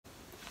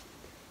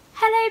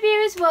Hello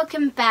viewers,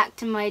 welcome back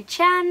to my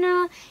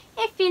channel.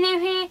 If you're new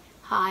here,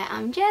 hi,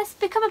 I'm Jess.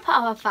 Become a part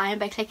of our family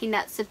by clicking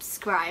that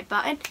subscribe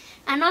button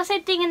and also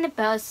dinging the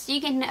bell so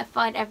you get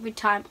notified every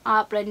time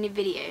I upload a new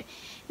video.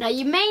 Now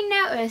you may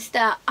notice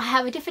that I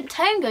have a different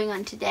tone going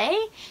on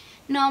today.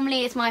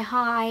 Normally it's my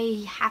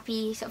high,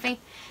 happy sort of thing,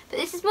 but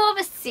this is more of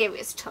a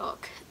serious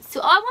talk.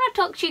 So I want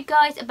to talk to you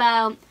guys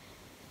about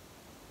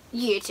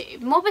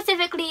YouTube, more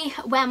specifically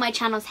where my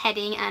channel's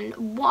heading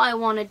and what I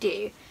want to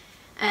do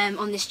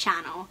on this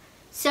channel.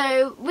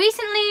 So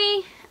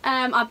recently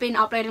I've been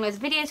uploading loads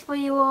of videos for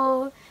you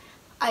all.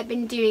 I've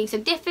been doing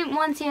some different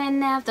ones here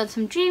and there. I've done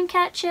some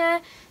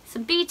Dreamcatcher,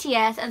 some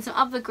BTS and some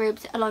other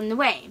groups along the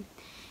way.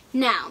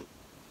 Now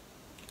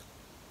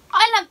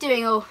I love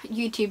doing all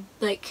YouTube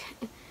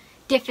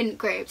different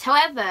groups.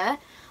 However,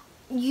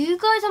 you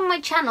guys on my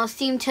channel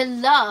seem to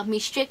love me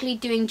strictly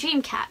doing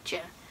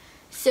Dreamcatcher.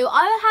 So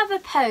I will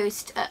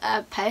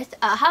have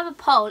I'll have a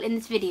poll in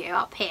this video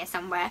up here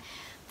somewhere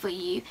for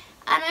you,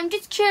 and I'm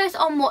just curious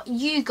on what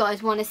you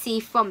guys want to see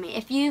from me.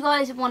 If you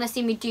guys want to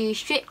see me do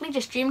strictly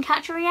just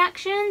Dreamcatcher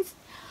reactions,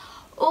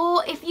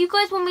 or if you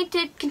guys want me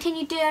to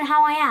continue doing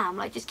how I am,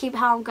 like just keep it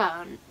how I'm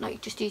going,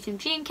 like just do some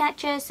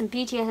Dreamcatcher, some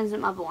BTS and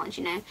some other ones,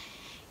 you know,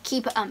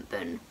 keep it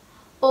open.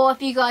 Or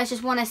if you guys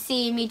just want to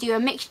see me do a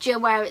mixture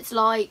where it's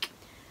like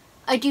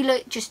I do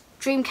like just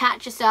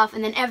Dreamcatcher stuff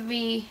and then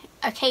every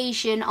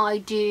occasion I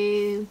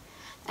do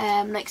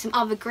like some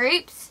other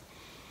groups.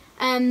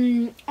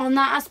 On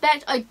that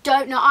aspect, I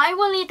don't know. I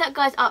will leave that,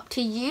 guys, up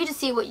to you to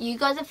see what you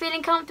guys are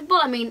feeling comfortable.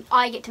 I mean,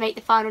 I get to make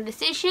the final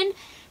decision,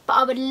 but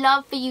I would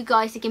love for you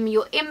guys to give me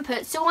your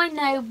input so I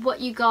know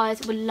what you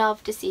guys would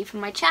love to see from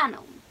my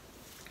channel.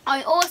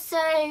 I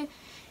also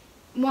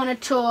want to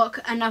talk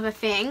another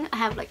thing. I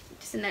have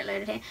just a note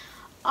loaded here.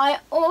 I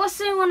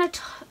also want to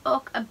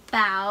talk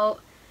about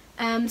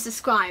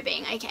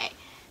subscribing. Okay,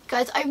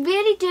 guys, I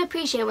really do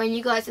appreciate when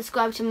you guys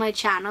subscribe to my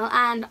channel,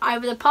 and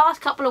over the past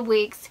couple of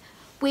weeks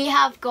we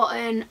have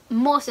gotten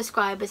more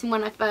subscribers than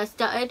when I first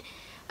started.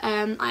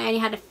 I only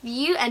had a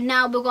few, and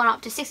now we've gone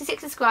up to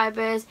 66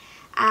 subscribers,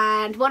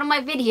 and one of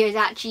my videos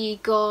actually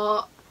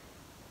got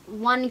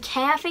 1k,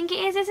 I think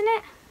it is, isn't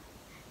it?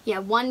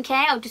 Yeah, 1k.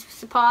 I've just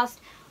surpassed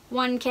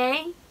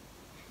 1k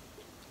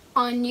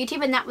on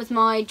YouTube, and that was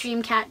my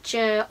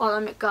Dreamcatcher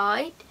Ultimate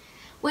Guide,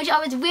 which I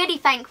was really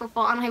thankful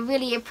for, and I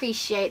really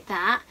appreciate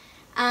that.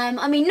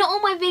 I mean, not all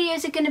my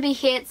videos are going to be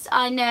hits.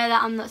 I know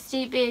that, I'm not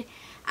stupid.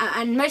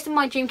 And most of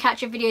my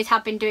Dreamcatcher videos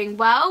have been doing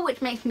well,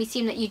 which makes me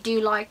seem that you do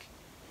like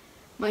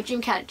my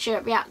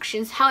Dreamcatcher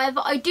reactions.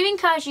 However, I do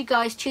encourage you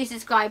guys to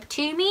subscribe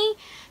to me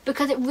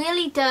because it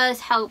really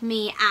does help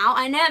me out.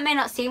 I know it may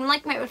not seem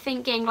like we're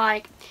thinking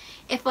like,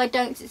 if I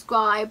don't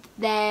subscribe,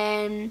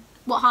 then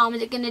what harm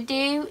is it going to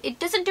do? It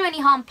doesn't do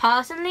any harm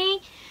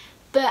personally,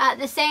 but at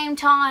the same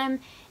time,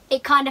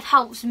 it kind of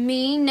helps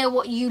me know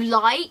what you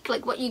like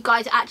what you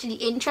guys are actually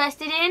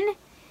interested in.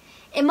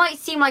 It might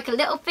seem like a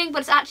little thing,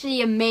 but it's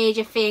actually a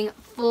major thing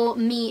for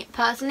me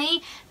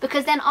personally,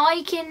 because then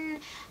I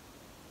can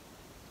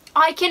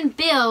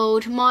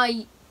build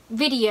my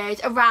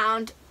videos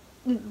around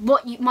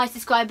what my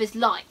subscribers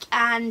like.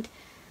 And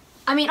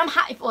I mean, I'm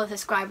happy for all the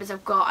subscribers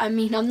I've got. I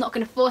mean, I'm not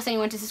going to force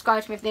anyone to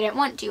subscribe to me if they don't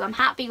want to. I'm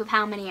happy with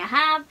how many I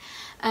have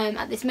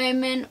at this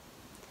moment.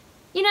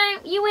 You know,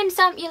 you win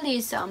some, you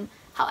lose some.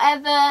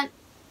 However,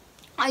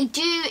 I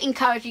do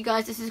encourage you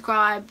guys to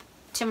subscribe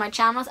to my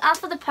channels. As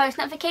for the post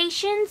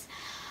notifications,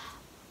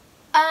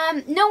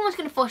 no one's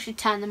going to force you to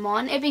turn them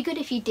on. It'd be good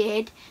if you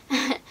did.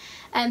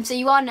 So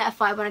you are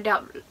notified when I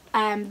do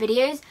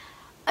videos.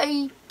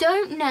 I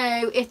don't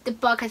know if the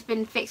bug has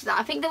been fixed.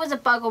 I think there was a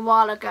bug a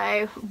while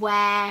ago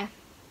where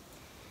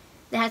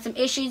they had some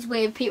issues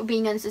with people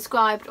being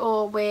unsubscribed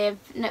or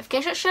with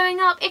notifications showing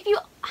up. If you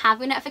have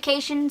your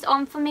notifications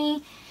on for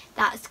me,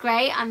 that's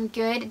great. I'm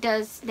good. It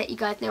does let you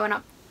guys know when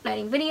I'm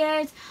uploading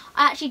videos.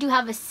 I actually do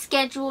have a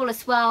schedule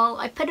as well.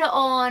 I put it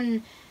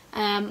on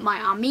my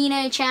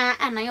Amino chat,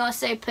 and I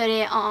also put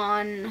it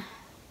on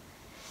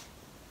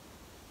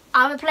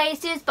other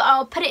places, but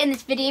I'll put it in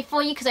this video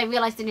for you because I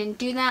realised I didn't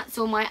do that.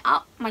 So my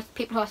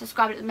people who are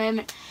subscribed at the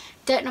moment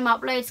don't know my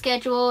upload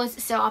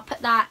schedules, so I'll put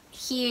that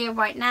here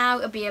right now.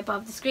 It'll be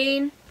above the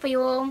screen for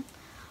you all.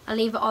 I'll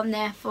leave it on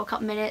there for a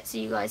couple minutes so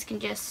you guys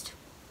can just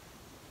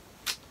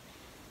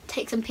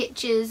take some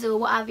pictures or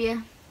what have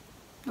you.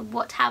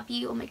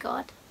 Oh my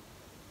god.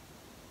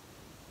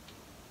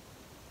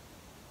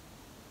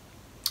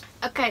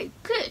 Okay,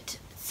 good.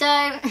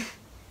 So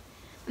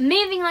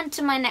moving on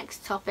to my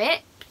next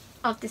topic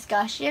of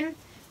discussion.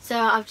 So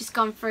I've just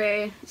gone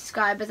through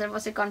subscribers. I've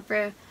also gone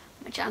through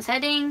my channel's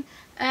heading.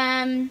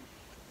 I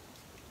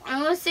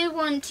also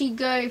want to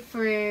go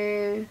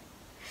through,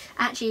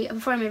 actually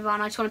before I move on,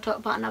 I just want to talk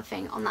about another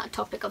thing on that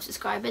topic of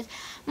subscribers.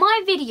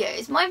 My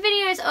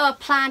videos are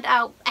planned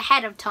out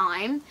ahead of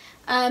time.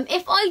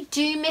 If I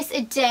do miss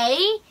a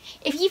day,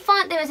 if you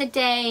find there is a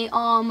day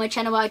on my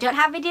channel where I don't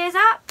have videos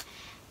up,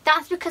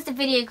 that's because the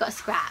video got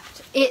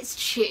scrapped. It's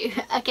true,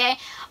 okay?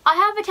 I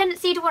have a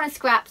tendency to want to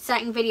scrap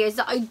certain videos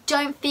that I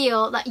don't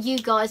feel that you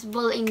guys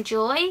will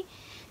enjoy.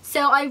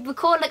 So I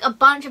record like a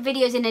bunch of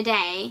videos in a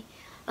day,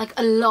 like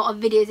a lot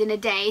of videos in a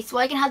day, so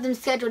I can have them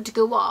scheduled to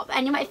go up.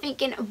 And you might be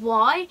thinking,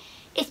 why?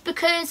 It's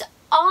because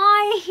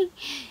I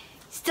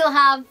still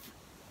have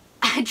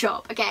a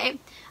job, okay?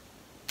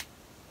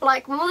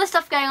 Like, with all the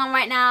stuff going on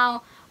right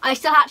now, I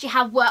still actually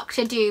have work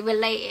to do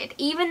related.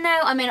 Even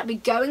though I may not be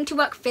going to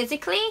work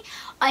physically,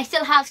 I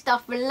still have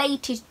stuff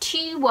related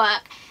to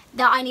work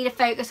that I need to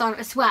focus on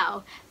as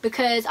well.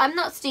 Because I'm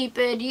not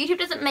stupid. YouTube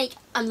doesn't make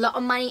a lot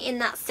of money in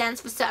that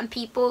sense for certain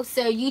people.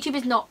 So YouTube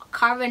is not a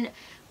current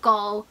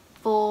goal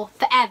for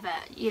forever.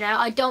 You know,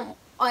 I don't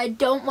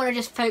want to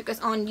just focus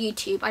on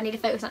YouTube. I need to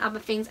focus on other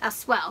things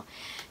as well.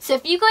 So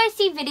if you guys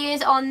see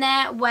videos on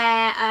there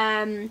where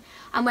I'm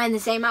wearing the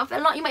same outfit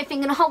a lot, you might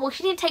think, oh, well,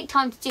 she didn't take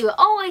time to do it.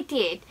 Oh, I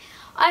did.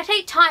 I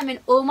take time in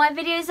all my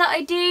videos that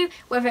I do,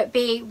 whether it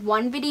be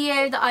one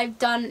video that I've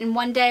done in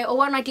one day, or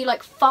when I do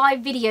like 5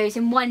 videos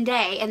in one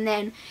day and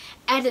then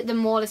edit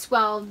them all as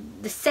well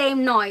the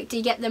same night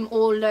to get them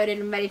all loaded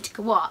and ready to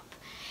go up.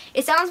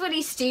 It sounds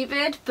really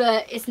stupid,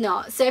 but it's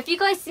not. So if you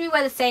guys see me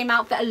wear the same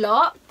outfit a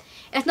lot,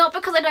 it's not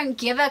because I don't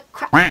give a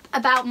crap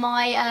about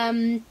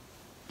my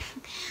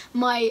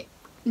my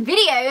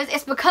videos.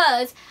 It's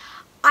because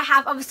I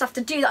have other stuff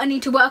to do that I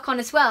need to work on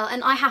as well,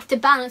 and I have to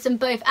balance them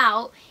both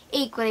out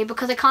equally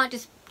because I can't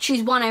just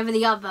choose one over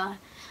the other.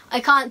 I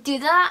can't do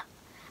that,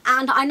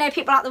 and I know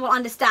people out there will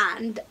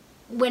understand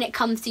when it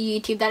comes to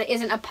YouTube that it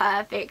isn't a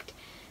perfect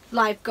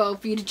life goal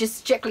for you to just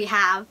strictly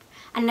have,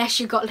 unless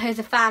you've got loads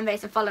of fan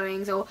base and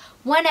followings or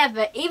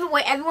whatever. Either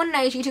way, everyone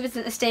knows YouTube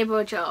isn't a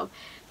stable job.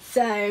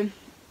 So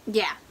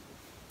yeah,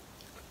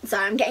 so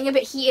I'm getting a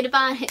bit heated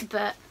about it,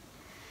 but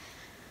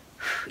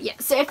yeah.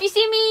 So if you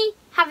see me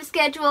have a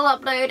schedule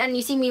upload and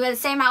you see me wear the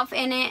same outfit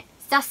in it,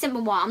 that's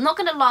simple why. I'm not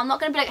gonna lie, I'm not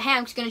gonna be like, hey,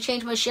 I'm just gonna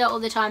change my shirt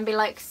all the time and be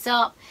like,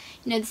 sup,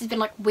 you know, this has been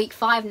like week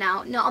 5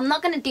 now. No, I'm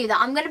not gonna do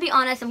that. I'm gonna be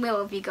honest and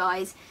real with you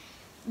guys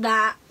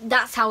that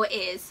that's how it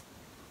is.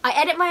 I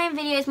edit my own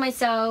videos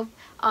myself,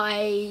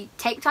 I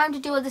take time to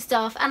do all the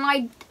stuff, and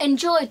I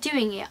enjoy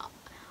doing it.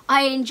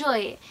 I enjoy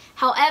it.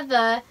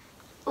 However,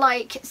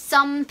 like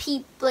some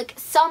people, like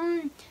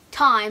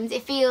sometimes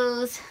it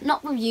feels,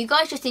 not with you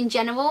guys, just in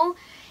general,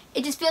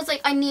 it just feels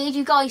like I need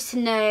you guys to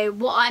know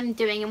what I'm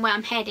doing and where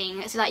I'm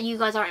heading so that you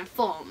guys are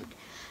informed.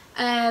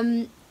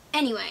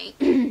 Anyway,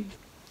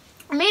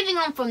 moving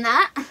on from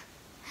that.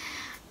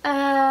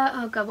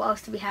 Oh god, what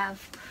else do we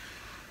have?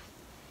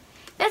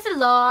 There's a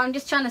lot, I'm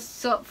just trying to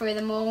sort through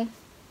them all.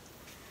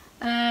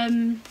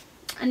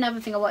 Another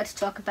thing I wanted to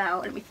talk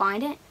about, let me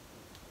find it.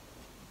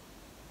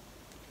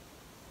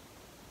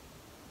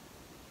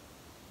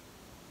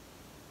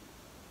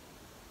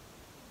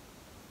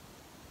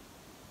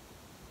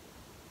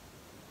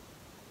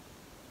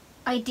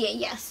 Idea,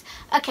 yes.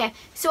 Okay,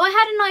 so I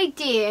had an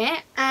idea,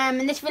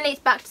 and this relates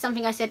back to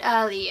something I said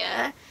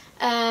earlier,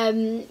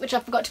 which I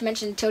forgot to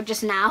mention until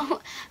just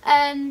now,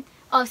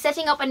 of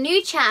setting up a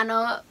new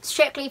channel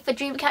strictly for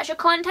Dreamcatcher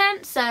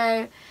content,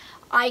 so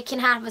I can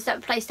have a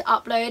separate place to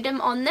upload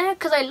them on there,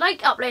 because I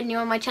like uploading them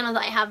on my channel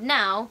that I have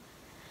now,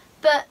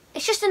 but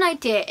it's just an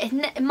idea.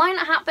 It might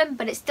not happen,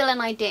 but it's still an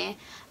idea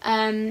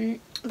that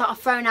I've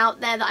thrown out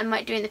there that I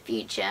might do in the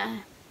future.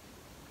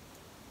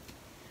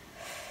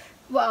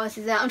 What else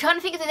is there? I'm trying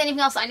to think if there's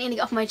anything else that I need to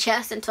get off my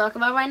chest and talk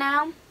about right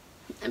now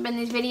in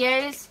these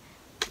videos.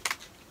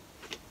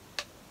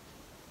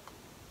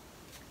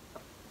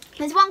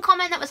 There's one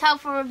comment that was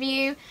held for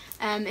review.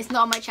 It's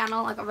not on my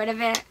channel, I got rid of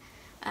it.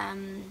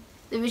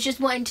 They was just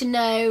wanting to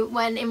know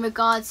when in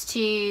regards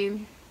to,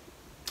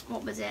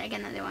 what was it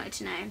again that they wanted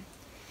to know?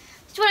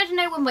 Just wanted to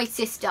know with my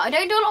sister. I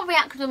don't do a lot of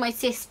reactions with my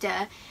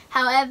sister.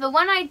 However,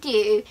 when I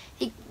do,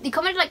 they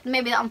commented like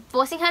maybe that I'm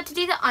forcing her to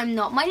do that. I'm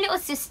not. My little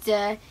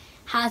sister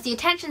has the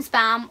attention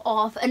span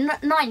of a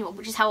 9-year-old,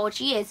 which is how old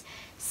she is.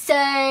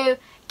 So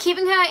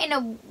keeping her in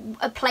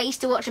a place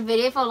to watch a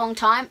video for a long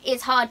time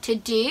is hard to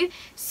do.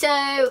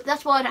 So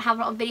that's why I don't have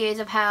a lot of videos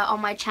of her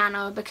on my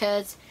channel,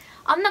 because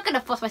I'm not going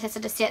to force my sister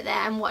to sit there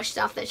and watch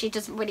stuff that she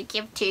doesn't really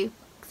give to.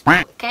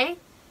 Okay?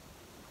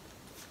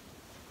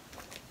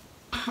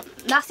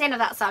 That's the end of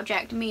that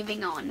subject.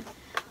 Moving on.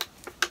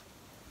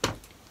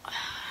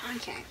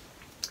 Okay.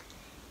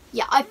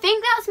 Yeah, I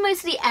think that's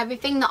mostly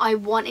everything that I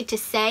wanted to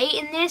say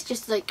in this.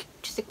 Just a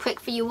quick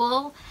for you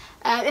all.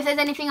 If there's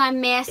anything I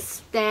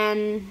missed,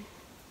 then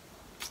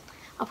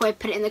I'll probably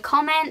put it in the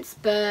comments.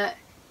 But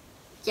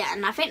yeah,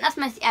 and I think that's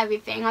mostly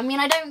everything. I mean,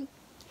 I don't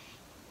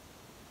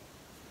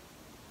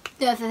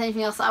know if there's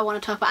anything else that I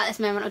want to talk about at this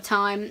moment of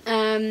time.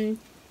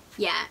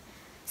 Yeah.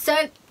 So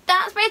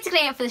that's basically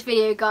it for this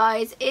video,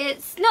 guys.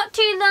 It's not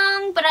too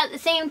long, but at the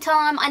same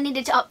time, I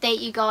needed to update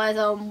you guys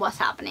on what's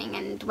happening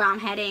and where I'm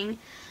heading.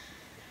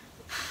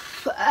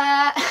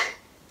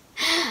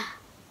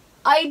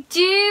 I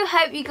do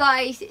hope you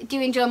guys do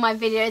enjoy my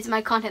videos and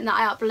my content that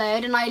I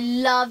upload, and I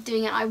love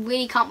doing it. I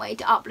really can't wait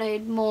to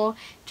upload more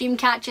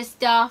Dreamcatcher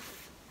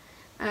stuff.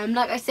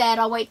 Like I said,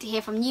 I'll wait to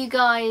hear from you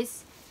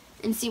guys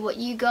and see what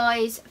you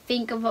guys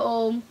think of it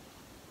all.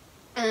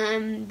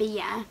 But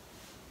yeah.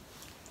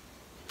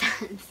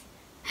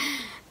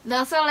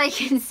 that's all I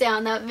can say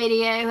on that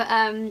video,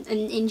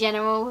 in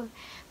general.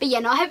 But yeah,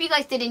 no, I hope you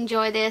guys did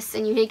enjoy this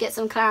and you did get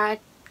some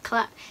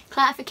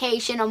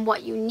clarification on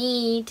what you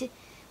need.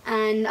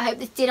 And I hope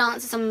this did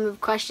answer some of the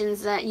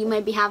questions that you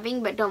may be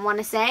having but don't want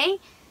to say.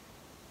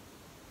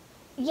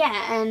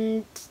 Yeah,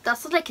 and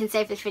that's all I can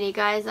say for this video,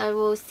 guys. I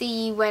will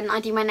see you when I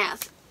do my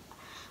next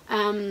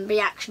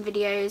reaction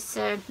videos.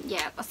 So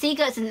yeah, I'll see you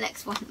guys in the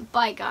next one.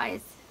 Bye,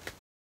 guys.